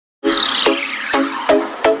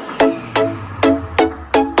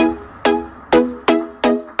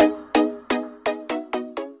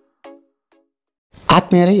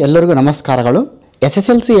ಆತ್ಮೀಯರೇ ಎಲ್ಲರಿಗೂ ನಮಸ್ಕಾರಗಳು.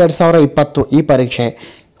 SSLC 2020 ಈ ಪರೀಕ್ಷೆ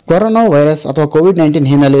ಕೊರೋನಾ ವೈರಸ್ ಅಥವಾ ಕೋವಿಡ್-19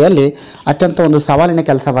 ಹಿನ್ನೆಲೆಯಲ್ಲಿ ಅತ್ಯಂತ ಒಂದು ಸವಾಲಿನ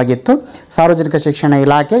ಕೆಲಸವಾಗಿತ್ತು. ಸಾರ್ವಜನಿಕ ಶಿಕ್ಷಣ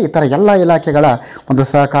ಇಲಾಖೆ ಇತರ ಎಲ್ಲ ಇಲಾಖೆಗಳ ಒಂದು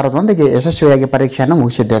ಸಹಕಾರದೊಂದಿಗೆ ಯಶಸ್ವಿಯಾಗಿ ಪರೀಕ್ಷೆಯನ್ನು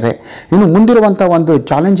ಮುಗಿಸಿದ್ದೇವೆ. ಇನ್ನು ಮುಂದಿರುವಂಥ ಒಂದು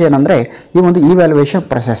ಚಾಲೆಂಜ್ ಏನಂದರೆ ಈ ಒಂದು ಇವ್ಯಾಲ್ಯೂಯೇಷನ್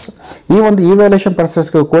ಪ್ರೊಸೆಸ್. ಈ ಒಂದು ಇವ್ಯಾಲ್ಯೂಯೇಷನ್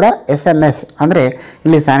ಪ್ರೊಸೆಸ್ಗೂ ಕೂಡ SMS ಅಂದರೆ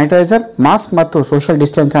ಇಲ್ಲಿ ಸ್ಯಾನಿಟೈಸರ್, ಮಾಸ್ಕ್ ಮತ್ತು ಸೋಷಿಯಲ್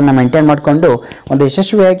ಡಿಸ್ಟೆನ್ಸನ್ನು ಮೇಂಟೈನ್ ಮಾಡಿಕೊಂಡು ಒಂದು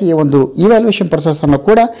ಯಶಸ್ವಿಯಾಗಿ ಈ ಒಂದು ಇವ್ಯಾಲ್ಯೂಯೇಷನ್ ಪ್ರೊಸೆಸ್ಸನ್ನು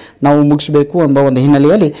ಕೂಡ ನಾವು ಮುಗಿಸಬೇಕು ಎಂಬ ಒಂದು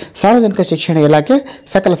ಹಿನ್ನೆಲೆಯಲ್ಲಿ ಸಾರ್ವಜನಿಕ ಶಿಕ್ಷಣ ಇಲಾಖೆ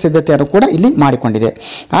ಸಕಲ ಸಿದ್ಧತೆಯನ್ನು ಕೂಡ ಇಲ್ಲಿ ಮಾಡಿಕೊಂಡಿದೆ.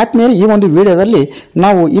 ಆದ್ಮೇಲೆ ಈ ಒಂದು ವಿಡಿಯೋದಲ್ಲಿ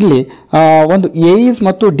ನಾವು ಇಲ್ಲಿ ಒಂದು AEs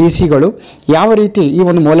ಮತ್ತು DCಗಳು ಯಾವ ರೀತಿ ಈ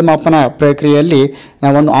ಒಂದು ಮೌಲ್ಯಮಾಪನ ಪ್ರಕ್ರಿಯೆಯಲ್ಲಿ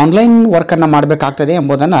ಒಂದು ಆನ್ಲೈನ್ ವರ್ಕನ್ನು ಮಾಡಬೇಕಾಗ್ತದೆ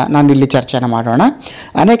ಎಂಬುದನ್ನು ನಾನು ಇಲ್ಲಿ ಚರ್ಚೆಯನ್ನು ಮಾಡೋಣ.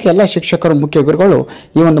 ಅನೇಕ ಎಲ್ಲ ಶಿಕ್ಷಕರು, ಮುಖ್ಯ ಗುರುಗಳು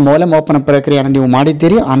ಈ ಒಂದು ಮೌಲ್ಯಮಾಪನ ಪ್ರಕ್ರಿಯೆಯನ್ನು ನೀವು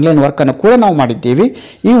ಮಾಡಿದ್ದೀರಿ, ಆನ್ಲೈನ್ ವರ್ಕನ್ನು ಕೂಡ ನಾವು ಮಾಡಿದ್ದೀವಿ.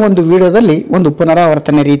 ಈ ಒಂದು ವಿಡಿಯೋದಲ್ಲಿ ಒಂದು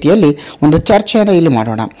ಪುನರಾವರ್ತನೆ ರೀತಿಯಲ್ಲಿ ಒಂದು ಚರ್ಚೆಯನ್ನು ಇಲ್ಲಿ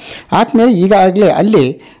ಮಾಡೋಣ. ಆದ್ಮೇಲೆ ಈಗಾಗಲೇ ಅಲ್ಲಿ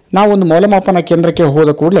ನಾವು ಒಂದು ಮೌಲ್ಯಮಾಪನ ಕೇಂದ್ರಕ್ಕೆ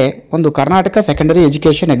ಹೋದ ಕೂಡಲೇ ಒಂದು Karnataka secondary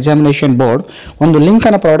education examination board ಒಂದು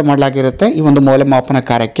ಲಿಂಕನ್ನು ಪ್ರೊವೈಡ್ ಮಾಡಲಾಗಿರುತ್ತೆ ಈ ಒಂದು ಮೌಲ್ಯಮಾಪನ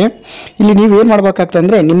ಕಾರ್ಯಕ್ಕೆ. ಇಲ್ಲಿ ನೀವು ಏನು ಮಾಡಬೇಕಾಗ್ತದೆ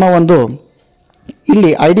ಅಂದರೆ ನಿಮ್ಮ ಒಂದು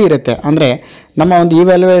ಇಲ್ಲಿ ID ಇರುತ್ತೆ, ಅಂದರೆ ನಮ್ಮ ಒಂದು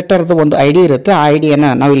ಇವ್ಯಾಲ್ಯೂಯೇಟರ್ದು ಒಂದು ID ಇರುತ್ತೆ. ಆ IDಯನ್ನು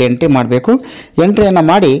ನಾವು ಇಲ್ಲಿ ಎಂಟ್ರಿ ಮಾಡಬೇಕು. ಎಂಟ್ರಿಯನ್ನು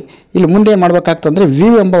ಮಾಡಿ ಇಲ್ಲಿ ಮುಂದೆ ಏನು ಮಾಡಬೇಕಾಗ್ತಂದರೆ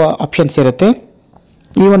ವ್ಯೂ ಎಂಬ ಆಪ್ಷನ್ಸ್ ಇರುತ್ತೆ.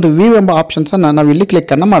 ಈ ಒಂದು ವ್ಯೂ ಎಂಬ ಆಪ್ಷನ್ಸನ್ನು ನಾವು ಇಲ್ಲಿ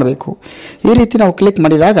ಕ್ಲಿಕ್ಕನ್ನು ಮಾಡಬೇಕು. ಈ ರೀತಿ ನಾವು ಕ್ಲಿಕ್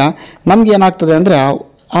ಮಾಡಿದಾಗ ನಮ್ಗೆ ಏನಾಗ್ತದೆ ಅಂದರೆ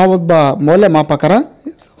ಆ ಒಬ್ಬ ಮೌಲ್ಯಮಾಪಕರ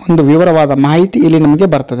ಒಂದು ವಿವರವಾದ ಮಾಹಿತಿ ಇಲ್ಲಿ ನಮಗೆ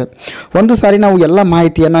ಬರ್ತದೆ. ಒಂದು ಸಾರಿ ನಾವು ಎಲ್ಲ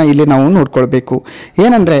ಮಾಹಿತಿಯನ್ನು ಇಲ್ಲಿ ನಾವು ನೋಡ್ಕೊಳ್ಬೇಕು.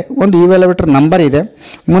 ಏನಂದರೆ ಒಂದು ಇವ್ಯಾಲ್ಯೂಯೇಟರ್ ನಂಬರ್ ಇದೆ,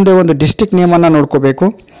 ಮುಂದೆ ಒಂದು ಡಿಸ್ಟ್ರಿಕ್ಟ್ ನೇಮನ್ನು ನೋಡ್ಕೋಬೇಕು.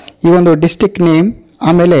 ಈ ಒಂದು ಡಿಸ್ಟ್ರಿಕ್ಟ್ ನೇಮ್,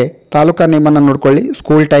 ಆಮೇಲೆ ತಾಲೂಕಾ ನೇಮನ್ನು ನೋಡ್ಕೊಳ್ಳಿ.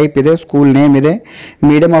 ಸ್ಕೂಲ್ ಟೈಪ್ ಇದೆ, ಸ್ಕೂಲ್ ನೇಮ್ ಇದೆ,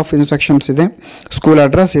 ಮೀಡಿಯಮ್ ಆಫ್ ಇನ್ಸ್ಟ್ರಕ್ಷನ್ಸ್ ಇದೆ, ಸ್ಕೂಲ್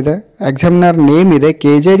ಅಡ್ರೆಸ್ ಇದೆ, ಎಕ್ಸಾಮಿನರ್ ನೇಮ್ ಇದೆ,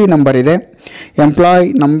 KJD ನಂಬರ್ ಇದೆ, employee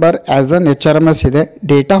number as an HRMS ಇದೆ,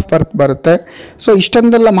 ಡೇಟ್ ಆಫ್ ಬರ್ತ್ ಬರುತ್ತೆ. ಸೊ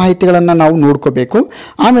ಇಷ್ಟೊಂದೆಲ್ಲ ಮಾಹಿತಿಗಳನ್ನು ನಾವು ನೋಡ್ಕೋಬೇಕು.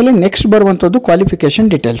 ಆಮೇಲೆ ನೆಕ್ಸ್ಟ್ ಬರುವಂಥದ್ದು ಕ್ವಾಲಿಫಿಕೇಷನ್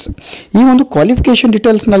ಡೀಟೇಲ್ಸ್. ಈ ಒಂದು ಕ್ವಾಲಿಫಿಕೇಷನ್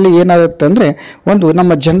ಡೀಟೇಲ್ಸ್ನಲ್ಲಿ ಏನಾಗುತ್ತೆ ಅಂದರೆ ಒಂದು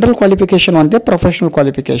ನಮ್ಮ ಜನರಲ್ ಕ್ವಾಲಿಫಿಕೇಷನ್ ಮತ್ತು ಪ್ರೊಫೆಷನಲ್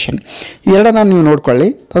ಕ್ವಾಲಿಫಿಕೇಷನ್ ಎರಡನ್ನ ನೀವು ನೋಡ್ಕೊಳ್ಳಿ.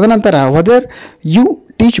 ತದನಂತರ whether you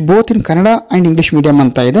teach both in Kannada and English medium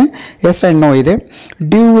ಅಂತ ಇದೆ, ಎಸ್ ಆ್ಯಂಡ್ ನೋ ಇದೆ.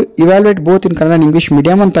 Due evaluate both in Kannada and English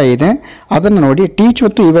medium ಅಂತ ಇದೆ, ಅದನ್ನು ನೋಡಿ. ಟೀಚ್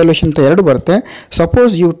ಮತ್ತು ಇವ್ಯಾಲ್ಯೂಯೇಷನ್ ಅಂತ ಎರಡು ಬರುತ್ತೆ.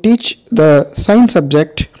 Suppose you teach the science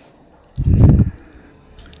subject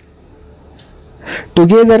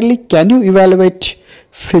ಟುಗೆದರ್ಲಿ can you evaluate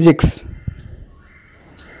physics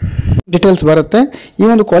details ಬರುತ್ತೆ. ಈ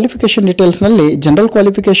ಒಂದು ಕ್ವಾಲಿಫಿಕೇಷನ್ ಡೀಟೇಲ್ಸ್ನಲ್ಲಿ ಜನರಲ್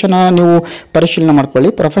ಕ್ವಾಲಿಫಿಕೇಷನ್ ನೀವು ಪರಿಶೀಲನೆ ಮಾಡ್ಕೊಳ್ಳಿ,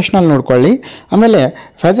 ಪ್ರೊಫೆಷ್ನಲ್ ನೋಡ್ಕೊಳ್ಳಿ. ಆಮೇಲೆ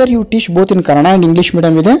whether you teach both in Kannada and English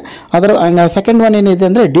medium ಇದೆ. ಅದರ ಸೆಕೆಂಡ್ ಒನ್ ಏನಿದೆ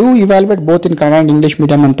ಅಂದರೆ due evaluate both in Kannada and English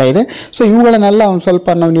medium ಅಂತ ಇದೆ. ಸೊ ಇವುಗಳನ್ನೆಲ್ಲ ಒಂದು ಸ್ವಲ್ಪ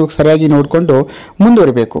ನೀವು ಸರಿಯಾಗಿ ನೋಡಿಕೊಂಡು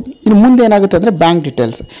ಮುಂದುವರಿಬೇಕು. ಇನ್ನು ಮುಂದೆ ಏನಾಗುತ್ತೆ ಅಂದರೆ ಬ್ಯಾಂಕ್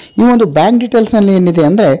ಡೀಟೇಲ್ಸ್. ಈ ಒಂದು ಬ್ಯಾಂಕ್ ಡೀಟೇಲ್ಸ್ನಲ್ಲಿ ಏನಿದೆ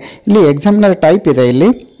ಅಂದರೆ ಇಲ್ಲಿ ಎಕ್ಸಾಮಿನರ್ ಟೈಪ್ ಇದೆ,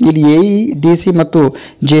 ಇಲ್ಲಿ AE, DC ಮತ್ತು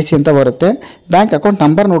JC ಅಂತ ಬರುತ್ತೆ. ಬ್ಯಾಂಕ್ ಅಕೌಂಟ್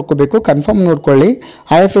ನಂಬರ್ ನೋಡ್ಕೋಬೇಕು, ಕನ್ಫರ್ಮ್ ನೋಡ್ಕೊಳ್ಳಿ,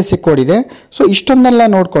 IFSC ಕೋಡ್ ಇದೆ. ಸೊ ಇಷ್ಟೊಂದೆಲ್ಲ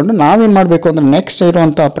ನೋಡಿಕೊಂಡು ನಾವೇನು ಮಾಡಬೇಕು ಅಂದರೆ ನೆಕ್ಸ್ಟ್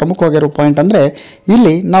ಇರುವಂಥ ಪ್ರಮುಖವಾಗಿರೋ ಪಾಯಿಂಟ್ ಅಂದರೆ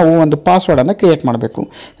ಇಲ್ಲಿ ನಾವು ಒಂದು ಪಾಸ್ವರ್ಡನ್ನು ಕ್ರಿಯೇಟ್ ಮಾಡಬೇಕು.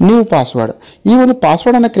 New password. ಈ ಒಂದು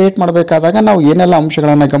ಪಾಸ್ವರ್ಡನ್ನು ಕ್ರಿಯೇಟ್ ಮಾಡಬೇಕಾದಾಗ ನಾವು ಏನೆಲ್ಲ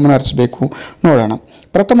ಅಂಶಗಳನ್ನು ಗಮನ ಹರಿಸಬೇಕು ನೋಡೋಣ.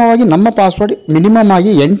 ಪ್ರಥಮವಾಗಿ ನಮ್ಮ ಪಾಸ್ವರ್ಡ್ ಮಿನಿಮಮ್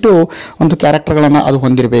ಆಗಿ 8 ಒಂದು ಕ್ಯಾರೆಕ್ಟರ್ಗಳನ್ನು ಅದು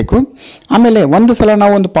ಹೊಂದಿರಬೇಕು. ಆಮೇಲೆ ಒಂದು ಸಲ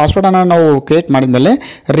ನಾವು ಒಂದು ಪಾಸ್ವರ್ಡನ್ನು ನಾವು ಕ್ರಿಯೇಟ್ ಮಾಡಿದ ಮೇಲೆ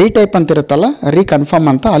ರೀಟೈಪ್ ಅಂತ ಇರುತ್ತಲ್ಲ, ರೀಕನ್ಫರ್ಮ್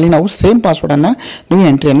ಅಂತ, ಅಲ್ಲಿ ನಾವು ಸೇಮ್ ಪಾಸ್ವರ್ಡನ್ನು ನೀವು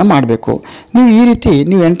ಎಂಟ್ರಿಯನ್ನು ಮಾಡಬೇಕು. ನೀವು ಈ ರೀತಿ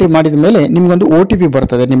ನೀವು ಎಂಟ್ರಿ ಮಾಡಿದ ಮೇಲೆ ನಿಮಗೊಂದು OTP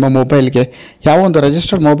ಬರ್ತದೆ ನಿಮ್ಮ ಮೊಬೈಲ್ಗೆ. ಯಾವ ಒಂದು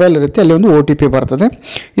ರಿಜಿಸ್ಟರ್ಡ್ ಮೊಬೈಲ್ ಇರುತ್ತೆ ಅಲ್ಲಿ ಒಂದು OTP ಬರ್ತದೆ.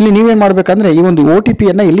 ಇಲ್ಲಿ ನೀವೇನು ಮಾಡಬೇಕಂದ್ರೆ ಈ ಒಂದು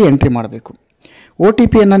OTPಯನ್ನು ಇಲ್ಲಿ ಎಂಟ್ರಿ ಮಾಡಬೇಕು.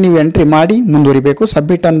 OTPಯನ್ನು ನೀವು ಎಂಟ್ರಿ ಮಾಡಿ ಮುಂದುವರಿಬೇಕು.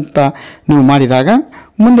 ಸಬ್ಮಿಟ್ ಅಂತ ನೀವು ಮಾಡಿದಾಗ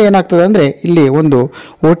ಮುಂದೆ ಏನಾಗ್ತದೆ ಅಂದರೆ ಇಲ್ಲಿ ಒಂದು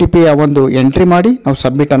OTPಯ ಒಂದು ಎಂಟ್ರಿ ಮಾಡಿ ನಾವು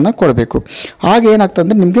ಸಬ್ಮಿಟನ್ನು ಕೊಡಬೇಕು. ಆಗ ಏನಾಗ್ತದೆ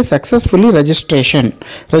ಅಂದರೆ ನಿಮಗೆ ಸಕ್ಸಸ್ಫುಲಿ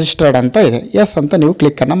ರಿಜಿಸ್ಟರ್ಡ್ ಅಂತ ಇದೆ, ಎಸ್ ಅಂತ ನೀವು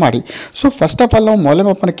ಕ್ಲಿಕ್ಕನ್ನು ಮಾಡಿ. ಸೊ ಫಸ್ಟ್ ಆಫ್ ಆಲ್ ನಾವು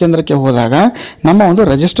ಮೌಲ್ಯಮಾಪನ ಕೇಂದ್ರಕ್ಕೆ ಹೋದಾಗ ನಮ್ಮ ಒಂದು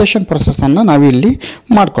ರಿಜಿಸ್ಟ್ರೇಷನ್ ಪ್ರೊಸೆಸನ್ನು ನಾವು ಇಲ್ಲಿ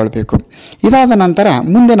ಮಾಡಿಕೊಳ್ಬೇಕು. ಇದಾದ ನಂತರ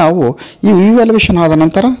ಮುಂದೆ ನಾವು ಈ ಇವ್ಯಾಲ್ಯೂಯೇಷನ್ ಆದ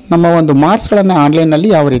ನಂತರ ನಮ್ಮ ಒಂದು ಮಾರ್ಕ್ಸ್ಗಳನ್ನು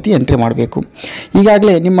ಆನ್ಲೈನಲ್ಲಿ ಯಾವ ರೀತಿ ಎಂಟ್ರಿ ಮಾಡಬೇಕು.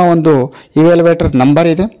 ಈಗಾಗಲೇ ನಿಮ್ಮ ಒಂದು ಇವ್ಯಾಲ್ಯೂಯೇಟರ್ ನಂಬರ್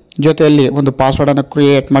ಇದೆ, ಜೊತೆಯಲ್ಲಿ ಒಂದು ಪಾಸ್ವರ್ಡನ್ನು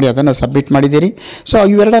ಕ್ರಿಯೇಟ್ ಮಾಡಿ ಅದನ್ನು ಸಬ್ಮಿಟ್ ಮಾಡಿದ್ದೀರಿ. ಸೊ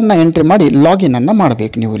ಇವೆರಡನ್ನು ಎಂಟ್ರಿ ಮಾಡಿ ಲಾಗಿನನ್ನು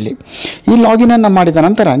ಮಾಡಬೇಕು. ನೀವು ಇಲ್ಲಿ ಈ ಲಾಗಿನನ್ನು ಮಾಡಿದ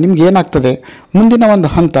ನಂತರ ನಿಮ್ಗೆ ಏನಾಗ್ತದೆ, ಮುಂದಿನ ಒಂದು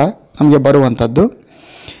ಹಂತ ನಮಗೆ ಬರುವಂಥದ್ದು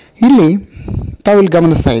ಇಲ್ಲಿ ತಾವಿಲ್ಲಿ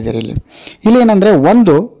ಗಮನಿಸ್ತಾ ಇದ್ದೀರಿ. ಇಲ್ಲಿ ಏನಂದರೆ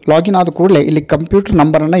ಒಂದು ಲಾಗಿನ್ ಆದ ಕೂಡಲೇ ಇಲ್ಲಿ ಕಂಪ್ಯೂಟರ್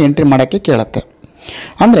ನಂಬರನ್ನು ಎಂಟ್ರಿ ಮಾಡೋಕ್ಕೆ ಕೇಳುತ್ತೆ.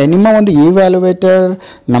 ಅಂದರೆ ನಿಮ್ಮ ಒಂದು ಇವ್ಯಾಲ್ಯೂಯೇಟರ್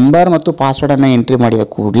ನಂಬರ್ ಮತ್ತು ಪಾಸ್ವರ್ಡನ್ನು ಎಂಟ್ರಿ ಮಾಡಿದ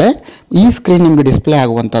ಕೂಡಲೇ ಈ ಸ್ಕ್ರೀನ್ ನಿಮಗೆ ಡಿಸ್ಪ್ಲೇ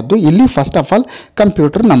ಆಗುವಂಥದ್ದು ಇಲ್ಲಿ first of all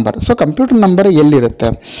computer number. So computer number ಎಲ್ಲಿರುತ್ತೆ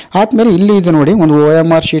ಆದಮೇಲೆ ಇಲ್ಲಿ ಇದು ನೋಡಿ, ಒಂದು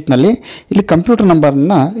OMR ಶೀಟ್ನಲ್ಲಿ ಇಲ್ಲಿ ಕಂಪ್ಯೂಟರ್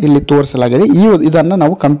ನಂಬರನ್ನು ಇಲ್ಲಿ ತೋರಿಸಲಾಗಿದೆ. ಇದನ್ನು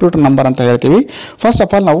ನಾವು ಕಂಪ್ಯೂಟರ್ ನಂಬರ್ ಅಂತ ಹೇಳ್ತೀವಿ. ಫಸ್ಟ್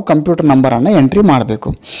ಆಫ್ ಆಲ್ ನಾವು ಕಂಪ್ಯೂಟರ್ ನಂಬರನ್ನು ಎಂಟ್ರಿ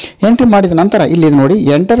ಮಾಡಬೇಕು. ಎಂಟ್ರಿ ಮಾಡಿದ ನಂತರ ಇಲ್ಲಿ ನೋಡಿ,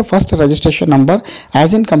 enter first registration number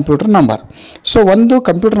as in computer number. So ಒಂದು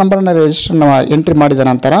ಕಂಪ್ಯೂಟರ್ ನಂಬರನ್ನು ಎಂಟ್ರಿ ಮಾಡಿದ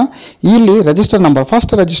ನಂತರ ಇಲ್ಲಿ register number number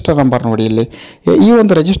first register number ನೋಡಿ ಇಲ್ಲಿ ಈ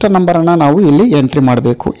ಒಂದು ರಿಜಿಸ್ಟರ್ ನಂಬರನ್ನು ನಾವು ಇಲ್ಲಿ ಎಂಟ್ರಿ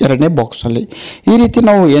ಮಾಡಬೇಕು ಎರಡನೇ ಬಾಕ್ಸಲ್ಲಿ. ಈ ರೀತಿ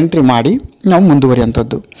ನಾವು ಎಂಟ್ರಿ ಮಾಡಿ ನಾವು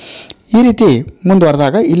ಮುಂದುವರಿಯುವಂಥದ್ದು. ಈ ರೀತಿ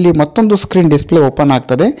ಮುಂದುವರೆದಾಗ ಇಲ್ಲಿ ಮತ್ತೊಂದು ಸ್ಕ್ರೀನ್ ಡಿಸ್ಪ್ಲೇ ಓಪನ್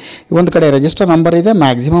ಆಗ್ತದೆ. ಒಂದು ಕಡೆ ರಿಜಿಸ್ಟರ್ ನಂಬರ್ ಇದೆ,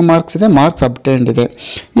 ಮ್ಯಾಕ್ಸಿಮಮ್ ಮಾರ್ಕ್ಸ್ ಇದೆ, ಮಾರ್ಕ್ಸ್ ಅಬ್ಟೈನ್ಡ್ ಇದೆ.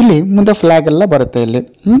 ಇಲ್ಲಿ ಮುಂದೆ ಫ್ಲ್ಯಾಗ್ ಎಲ್ಲ ಬರುತ್ತೆ.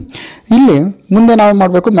 ಇಲ್ಲಿ ಮುಂದೆ ನಾವು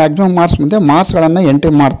ಮಾಡಬೇಕು ಮ್ಯಾಕ್ಸಿಮಮ್ ಮಾರ್ಕ್ಸ್ ಮುಂದೆ ಮಾರ್ಕ್ಸ್ಗಳನ್ನು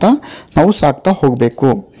ಎಂಟ್ರಿ ಮಾಡ್ತಾ ನಾವು ಸಾಕ್ತಾ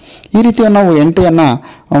ಹೋಗಬೇಕು. ಈ ರೀತಿಯ ನಾವು ಎಂಟ್ರಿಯನ್ನು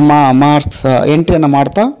ಎಂಟ್ರಿಯನ್ನು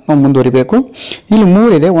ಮಾಡ್ತಾ ನಾವು ಮುಂದುವರಿಬೇಕು. ಇಲ್ಲಿ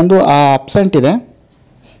 3 ಇದೆ, ಒಂದು ಅಬ್ಸೆಂಟ್ ಇದೆ.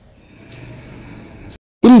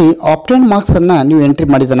 ಇಲ್ಲಿ ಆಪ್ಟೈನ್ ಮಾರ್ಕ್ಸನ್ನು ನೀವು ಎಂಟ್ರಿ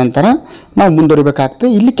ಮಾಡಿದ ನಂತರ ನಾವು ಮುಂದುವರಿಬೇಕಾಗ್ತದೆ.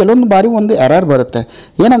 ಇಲ್ಲಿ ಕೆಲವೊಂದು ಬಾರಿ ಒಂದು ಎರರ್ ಬರುತ್ತೆ.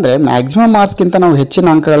 ಏನಂದರೆ ಮ್ಯಾಕ್ಸಿಮಮ್ ಮಾರ್ಕ್ಸ್ಗಿಂತ ನಾವು ಹೆಚ್ಚಿನ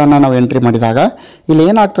ಅಂಕಗಳನ್ನು ನಾವು ಎಂಟ್ರಿ ಮಾಡಿದಾಗ ಇಲ್ಲಿ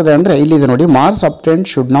ಏನಾಗ್ತದೆ ಅಂದರೆ ಇಲ್ಲಿದೆ ನೋಡಿ, marks obtain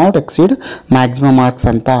should not exceed maximum marks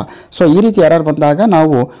ಅಂತ. ಸೊ ಈ ರೀತಿ ಎರರ್ ಬಂದಾಗ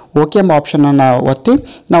ನಾವು ಓಕೆ ಎಂಬ ಆಪ್ಷನನ್ನು ಒತ್ತಿ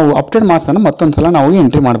ನಾವು ಅಪ್ಟೈನ್ ಮಾರ್ಕ್ಸನ್ನು ಮತ್ತೊಂದು ಸಲ ನಾವು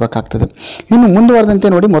ಎಂಟ್ರಿ ಮಾಡಬೇಕಾಗ್ತದೆ. ಇನ್ನು ಮುಂದುವರೆದಂತೆ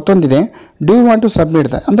ನೋಡಿ ಮತ್ತೊಂದಿದೆ, ಡ್ಯೂ ವಾಂಟ್ ಟು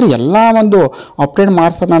ಸಬ್ಮಿಟ್ ಅಂದರೆ ಎಲ್ಲ ಒಂದು ಅಪ್ಟೈನ್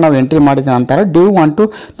ಮಾರ್ಕ್ಸನ್ನು ನಾವು ಎಂಟ್ರಿ ಮಾಡಿದ ನಂತರ ಡ್ಯೂ ವಾಂಟ್ ಟು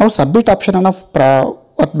ನಾವು ಸಬ್ಮಿಟ್ ಆಪ್ಷನನ್ನು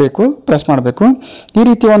ಒತ್ತಬೇಕು, ಪ್ರೆಸ್ ಮಾಡಬೇಕು. ಈ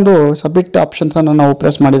ರೀತಿ ಒಂದು ಸಬ್ಮಿಟ್ ಆಪ್ಷನ್ಸನ್ನು ನಾವು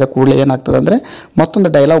ಪ್ರೆಸ್ ಮಾಡಿದ ಕೂಡಲೇ ಏನಾಗ್ತದೆ ಅಂದರೆ ಮತ್ತೊಂದು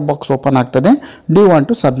ಡೈಲಾಗ್ ಬಾಕ್ಸ್ ಓಪನ್ ಆಗ್ತದೆ, ಡ್ಯೂ ವಾಂಟ್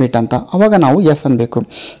ಟು ಸಬ್ಮಿಟ್ ಅಂತ. ಆವಾಗ ನಾವು ಎಸ್ ಅನ್ಬೇಕು.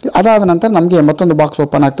 ಅದಾದ ನಂತರ ನಮಗೆ ಮತ್ತೊಂದು ಬಾಕ್ಸ್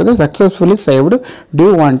ಓಪನ್ ಆಗ್ತದೆ, successfully saved, due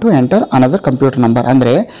want to enter another computer number.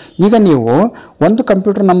 ಅಂದರೆ ಈಗ ನೀವು ಒಂದು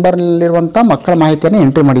ಕಂಪ್ಯೂಟರ್ ನಂಬರ್ನಲ್ಲಿರುವಂಥ ಮಕ್ಕಳ ಮಾಹಿತಿಯನ್ನು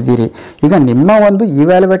ಎಂಟ್ರಿ ಮಾಡಿದ್ದೀರಿ. ಈಗ ನಿಮ್ಮ ಒಂದು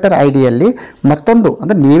ಇವ್ಯಾಲ್ಯುವೇಟರ್ ಐ ಡಿಯಲ್ಲಿ ಮತ್ತೊಂದು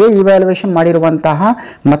ಅಂದರೆ ನೀವೇ ಇವ್ಯಾಲ್ಯುವೇಷನ್ ಮಾಡಿರುವಂತಹ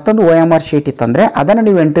ಮತ್ತೊಂದು OMR ಶೀಟ್ ಇತ್ತಂದರೆ ಅದನ್ನು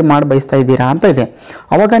ನೀವು ಎಂಟ್ರಿ ಮಾಡಿ ಬಯಸ್ತಾ ಇದ್ದೀರಾ ಅಂತ ಇದೆ.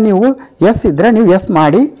 ಆವಾಗ ನೀವು ಎಸ್ ಇದ್ದರೆ ನೀವು ಎಸ್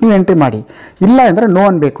ಮಾಡಿ ನೀವು ಎಂಟ್ರಿ ಮಾಡಿ, ಇಲ್ಲ ಅಂದರೆ ನೋ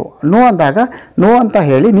ಅನ್ಬೇಕು. ನೋ ಅಂದಾಗ ನೋ ಅಂತ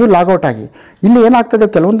ಹೇಳಿ ನೀವು ಲಾಗೌಟ್ ಆಗಿ. ಇಲ್ಲಿ ಏನಾಗ್ತದೆ,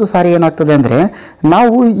 ಕೆಲವೊಂದು ಸಾರಿ ಏನಾಗ್ತದೆ ಅಂದರೆ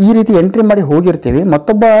ನಾವು ಈ ರೀತಿ ಎಂಟ್ರಿ ಮಾಡಿ ಹೋಗಿರ್ತೀವಿ,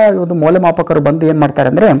 ಮತ್ತೊಬ್ಬ ಒಂದು ಮೌಲ್ಯಮಾಪಕರು ಬಂದು ಏನು ಮಾಡ್ತಾರೆ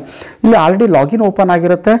ಅಂದರೆ ಇಲ್ಲಿ ಆಲ್ರೆಡಿ ಲಾಗಿನ್ ಓಪನ್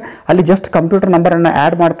ಆಗಿರುತ್ತೆ, ಅಲ್ಲಿ ಜಸ್ಟ್ ಕಂಪ್ಯೂಟರ್ ನಂಬರನ್ನು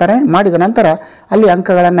ಆ್ಯಡ್ ಮಾಡ್ತಾರೆ, ಮಾಡಿದ ನಂತರ ಅಲ್ಲಿ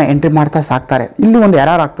ಅಂಕಗಳನ್ನು ಎಂಟ್ರಿ ಮಾಡ್ತಾ ಸಾಕ್ತಾರೆ. ಇಲ್ಲಿ ಒಂದು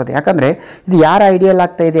ಎರರ್ ಆಗ್ತದೆ. ಯಾಕಂದರೆ ಇದು ಯಾರ ಐಡಿಯಲ್ಲಿ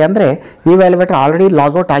ಆಗ್ತಾ ಇದೆ ಅಂದರೆ ಇವ್ಯಾಲ್ಯುವೇಟರ್ ಆಲ್ರೆಡಿ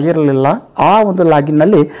ಲಾಗೌಟ್ ಆಗಿರಲಿಲ್ಲ, ಆ ಒಂದು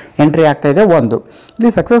ಲಾಗಿನ್ನಲ್ಲಿ ಎಂಟ್ರಿ ಆಗ್ತಾ ಇದೆ. ಒಂದು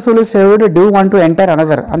ಇಲ್ಲಿ successfully saved, due want to enter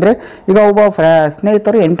another ಅಂದರೆ ಈಗ ಒಬ್ಬ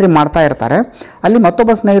ಸ್ನೇಹಿತರು ಎಂಟ್ರಿ ಮಾಡ್ತಾ ಇರ್ತಾರೆ, ಅಲ್ಲಿ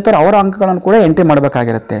ಮತ್ತೊಬ್ಬ ಸ್ನೇಹಿತರು ಅವರ ಅಂಕಗಳನ್ನು ಕೂಡ entry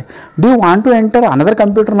ಮಾಡಬೇಕಾಗಿರುತ್ತೆ. Due want to enter another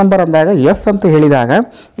computer number ಅಂದಾಗ ಎಸ್ ಅಂತ ಹೇಳಿದಾಗ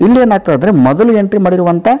ಇಲ್ಲಿ ಏನಾಗ್ತದೆ ಅಂದರೆ ಮೊದಲು ಎಂಟ್ರಿ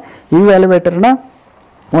ಮಾಡಿರುವಂಥ ಇವ್ಯಾಲ್ಯುವೇಟರ್ನ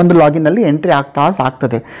ಒಂದು ಲಾಗಿನ್ನಲ್ಲಿ ಎಂಟ್ರಿ ಆಗ್ತಾ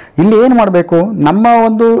ಸಾಕ್ತದೆ. ಇಲ್ಲಿ ಏನು ಮಾಡಬೇಕು, ನಮ್ಮ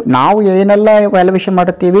ಒಂದು ನಾವು ಏನೆಲ್ಲ ವ್ಯಾಲ್ಯುವೇಷನ್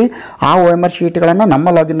ಮಾಡುತ್ತೀವಿ ಆ OMR ಶೀಟ್ಗಳನ್ನು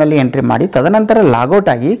ನಮ್ಮ ಲಾಗಿನ್ನಲ್ಲಿ ಎಂಟ್ರಿ ಮಾಡಿ ತದನಂತರ ಲಾಗೌಟ್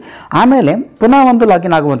ಆಗಿ ಆಮೇಲೆ ಪುನಃ ಒಂದು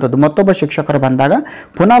ಲಾಗಿನ್ ಆಗುವಂಥದ್ದು, ಮತ್ತೊಬ್ಬ ಶಿಕ್ಷಕರು ಬಂದಾಗ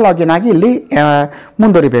ಪುನಃ ಲಾಗಿನ್ ಆಗಿ ಇಲ್ಲಿ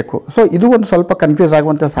ಮುಂದುವರಿಬೇಕು. ಸೊ ಇದು ಒಂದು ಸ್ವಲ್ಪ ಕನ್ಫ್ಯೂಸ್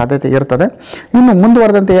ಆಗುವಂಥ ಸಾಧ್ಯತೆ ಇರ್ತದೆ. ಇನ್ನು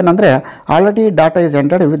ಮುಂದುವರೆದಂತೆ ಏನಂದರೆ already data is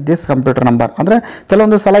entered with this computer number ಅಂದರೆ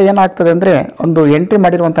ಕೆಲವೊಂದು ಸಲ ಏನಾಗ್ತದೆ ಅಂದರೆ ಒಂದು ಎಂಟ್ರಿ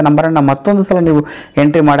ಮಾಡಿರುವಂಥ ನಂಬರನ್ನು ಮತ್ತೊಂದು ಸಲ ನೀವು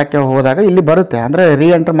ಎಂಟ್ರಿ ಮಾಡೋಕ್ಕೆ ಹೋದಾಗ ಇಲ್ಲಿ ಬರುತ್ತೆ, ಅಂದರೆ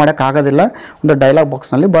ಎಂಟರ್ ಮಾಡೋಕ್ಕಾಗೋದಿಲ್ಲ, ಒಂದು ಡೈಲಾಗ್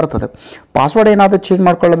ಬಾಕ್ಸ್ನಲ್ಲಿ ಬರ್ತದೆ. ಪಾಸ್ವರ್ಡ್ ಏನಾದರೂ ಚೇಂಜ್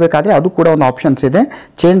ಮಾಡ್ಕೊಳ್ಳಬೇಕಾದ್ರೆ ಅದು ಕೂಡ ಒಂದು ಆಪ್ಷನ್ಸ್ ಇದೆ,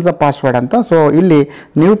 ಚೇಂಜ್ ದ ಪಾಸ್ವರ್ಡ್ ಅಂತ. ಸೊ ಇಲ್ಲಿ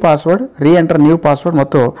new password, enter new password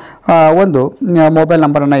ಮತ್ತು ಒಂದು ಮೊಬೈಲ್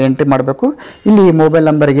ನಂಬರನ್ನು ಎಂಟ್ರಿ ಮಾಡಬೇಕು. ಇಲ್ಲಿ ಮೊಬೈಲ್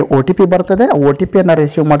ನಂಬರಿಗೆ OTP ಬರ್ತದೆ, ಆ OTPಯನ್ನು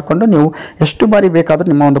ರಿಸೀವ್ ಮಾಡಿಕೊಂಡು ನೀವು ಎಷ್ಟು ಬಾರಿ ಬೇಕಾದರೂ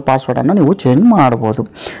ನಿಮ್ಮ ಒಂದು ಪಾಸ್ವರ್ಡನ್ನು ನೀವು ಚೇಂಜ್ ಮಾಡ್ಬೋದು.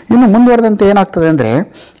 ಇನ್ನು ಮುಂದುವರೆದಂತೆ ಏನಾಗ್ತದೆ ಅಂದರೆ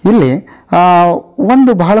ಇಲ್ಲಿ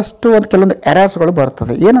ಒಂದು ಬಹಳಷ್ಟು ಒಂದು ಕೆಲವೊಂದು ಎರರ್ಸ್ಗಳು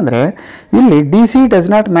ಬರ್ತದೆ. ಏನಂದರೆ ಇಲ್ಲಿ DC does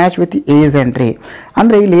not match with age entry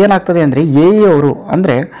ಅಂದರೆ ಇಲ್ಲಿ ಏನಾಗ್ತದೆ ಅಂದರೆ ಅವರು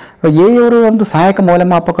ಅಂದರೆ ಅವರು ಒಂದು ಸಹಾಯಕ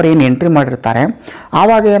ಮೌಲ್ಯಮಾಪಕರು ಏನು ಎಂಟ್ರಿ ಮಾಡಿರ್ತಾರೆ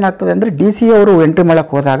ಆವಾಗ ಏನಾಗ್ತದೆ ಅಂದರೆ DC ಅವರು ಎಂಟ್ರಿ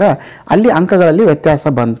ಮಾಡೋಕ್ಕೆ ಹೋದಾಗ ಅಲ್ಲಿ ಅಂಕಗಳಲ್ಲಿ ವ್ಯತ್ಯಾಸ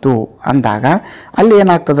ಬಂತು ಅಂದಾಗ ಅಲ್ಲಿ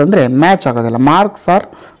ಏನಾಗ್ತದೆ ಅಂದರೆ ಮ್ಯಾಚ್ ಆಗೋದಿಲ್ಲ, ಮಾರ್ಕ್ಸ್ ಆರ್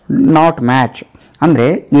ನಾಟ್ ಮ್ಯಾಚ್ ಅಂದರೆ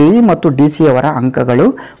ಮತ್ತು DC ಅವರ ಅಂಕಗಳು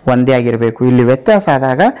ಒಂದೇ ಆಗಿರಬೇಕು. ಇಲ್ಲಿ ವ್ಯತ್ಯಾಸ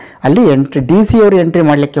ಆದಾಗ ಅಲ್ಲಿ DC ಅವರು ಎಂಟ್ರಿ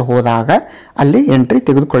ಮಾಡಲಿಕ್ಕೆ ಹೋದಾಗ ಅಲ್ಲಿ ಎಂಟ್ರಿ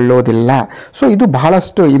ತೆಗೆದುಕೊಳ್ಳೋದಿಲ್ಲ. ಸೊ ಇದು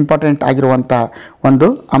ಬಹಳಷ್ಟು ಇಂಪಾರ್ಟೆಂಟ್ ಆಗಿರುವಂಥ ಒಂದು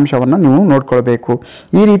ಅಂಶವನ್ನು ನೀವು ನೋಡ್ಕೊಳ್ಬೇಕು.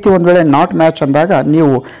 ಈ ರೀತಿ ಒಂದು ವೇಳೆ ನಾಟ್ ಮ್ಯಾಚ್ ಅಂದಾಗ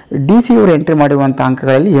ನೀವು DC ಅವರು ಎಂಟ್ರಿ ಮಾಡಿರುವಂಥ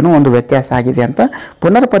ಅಂಕಗಳಲ್ಲಿ ಏನೋ ಒಂದು ವ್ಯತ್ಯಾಸ ಆಗಿದೆ ಅಂತ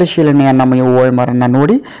ಪುನರ್ ಪರಿಶೀಲನೆಯನ್ನು ನೀವು OMR ಅನ್ನು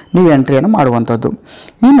ನೋಡಿ ನೀವು ಎಂಟ್ರಿಯನ್ನು ಮಾಡುವಂಥದ್ದು.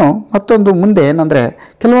 ಇನ್ನು ಮತ್ತೊಂದು ಮುಂದೆ ಏನಂದರೆ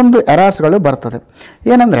ಕೆಲವೊಂದು ಎರರ್ಸ್ಗಳು ಬರ್ತದೆ.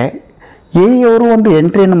 ಏನಂದರೆ ಅವರು ಒಂದು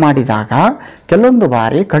ಎಂಟ್ರಿಯನ್ನು ಮಾಡಿದಾಗ ಕೆಲವೊಂದು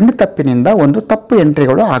ಬಾರಿ ಕಣ್ಣು ತಪ್ಪಿನಿಂದ ಒಂದು ತಪ್ಪು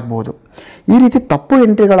ಎಂಟ್ರಿಗಳು ಆಗ್ಬೋದು. ಈ ರೀತಿ ತಪ್ಪು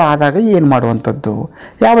ಎಂಟ್ರಿಗಳು ಆದಾಗ ಏನು ಮಾಡುವಂಥದ್ದು,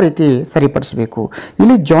 ಯಾವ ರೀತಿ ಸರಿಪಡಿಸಬೇಕು?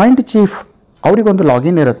 ಇಲ್ಲಿ ಜಾಯಿಂಟ್ ಚೀಫ್ ಅವರಿಗೊಂದು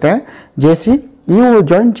ಲಾಗಿನ್ ಇರುತ್ತೆ, JC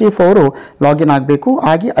ಜಾಯಿಂಟ್ ಚೀಫ್ ಅವರು ಲಾಗಿನ್ ಆಗಬೇಕು,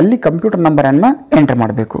 ಆಗಿ ಅಲ್ಲಿ ಕಂಪ್ಯೂಟರ್ ನಂಬರನ್ನು ಎಂಟ್ರಿ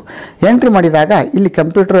ಮಾಡಬೇಕು. ಎಂಟ್ರಿ ಮಾಡಿದಾಗ ಇಲ್ಲಿ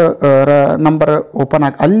ಕಂಪ್ಯೂಟರ್ ನಂಬರ್ ಓಪನ್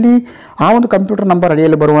ಆಗಿ ಅಲ್ಲಿ ಆ ಒಂದು ಕಂಪ್ಯೂಟರ್ ನಂಬರ್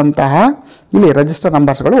ಅಡಿಯಲ್ಲಿ ಬರುವಂತಹ ಇಲ್ಲಿ ರಿಜಿಸ್ಟರ್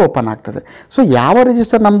ನಂಬರ್ಸ್ಗಳು ಓಪನ್ ಆಗ್ತದೆ. ಸೊ ಯಾವ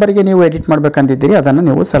ರಿಜಿಸ್ಟರ್ ನಂಬರ್ಗೆ ನೀವು ಎಡಿಟ್ ಮಾಡಬೇಕಂತಿದ್ದೀರಿ ಅದನ್ನು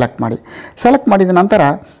ನೀವು ಸೆಲೆಕ್ಟ್ ಮಾಡಿ. ಸೆಲೆಕ್ಟ್ ಮಾಡಿದ ನಂತರ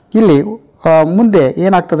ಇಲ್ಲಿ ಮುಂದೆ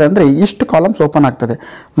ಏನಾಗ್ತದೆ ಅಂದರೆ ಇಷ್ಟು ಕಾಲಮ್ಸ್ ಓಪನ್ ಆಗ್ತದೆ.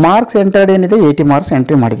 ಮಾರ್ಕ್ಸ್ ಎಂಟರ್ಡ್ ಏನಿದೆ 80 ಮಾರ್ಕ್ಸ್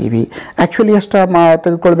ಎಂಟ್ರಿ ಮಾಡಿದ್ದೀವಿ, ಆ್ಯಕ್ಚುಲಿ ಎಷ್ಟು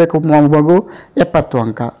ತೆಗೆದುಕೊಳ್ಬೇಕು ಮಗು 70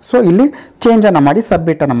 ಅಂಕ. ಸೊ ಇಲ್ಲಿ ಚೇಂಜನ್ನು ಮಾಡಿ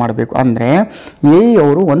ಸಬ್ಮಿಟನ್ನು ಮಾಡಬೇಕು. ಅಂದರೆ ಎ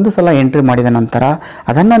ಅವರು ಒಂದು ಸಲ ಎಂಟ್ರಿ ಮಾಡಿದ ನಂತರ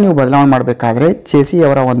ಅದನ್ನು ನೀವು ಬದಲಾವಣೆ ಮಾಡಬೇಕಾದ್ರೆ KSEEB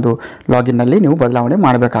ಅವರ ಒಂದು ಲಾಗಿನ್ನಲ್ಲಿ ನೀವು ಬದಲಾವಣೆ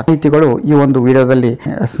ಮಾಡಬೇಕಾಗ್ತದೆ. ರೀತಿಗಳು ಈ ಒಂದು ವಿಡಿಯೋದಲ್ಲಿ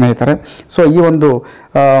ಸ್ನೇಹಿತರೆ. ಸೊ ಈ ಒಂದು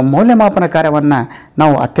ಮೌಲ್ಯಮಾಪನ ಕಾರ್ಯವನ್ನು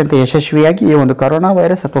ನಾವು ಅತ್ಯಂತ ಯಶಸ್ವಿಯಾಗಿ ಈ ಒಂದು ಕೊರೋನಾ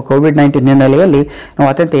ವೈರಸ್ ಅಥವಾ ಕೋವಿಡ್-19 ಹಿನ್ನೆಲೆಯಲ್ಲಿ ನಾವು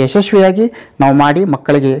ಅತ್ಯಂತ ಯಶಸ್ವಿಯಾಗಿ ನಾವು ಮಾಡಿ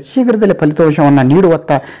ಮಕ್ಕಳಿಗೆ ಶೀಘ್ರದಲ್ಲೇ ಫಲಿತಾಂಶವನ್ನು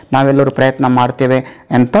ನೀಡುವತ್ತ ನಾವೆಲ್ಲರೂ ಪ್ರಯತ್ನ ಮಾಡ್ತೇವೆ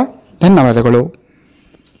ಅಂತ ಧನ್ಯವಾದಗಳು.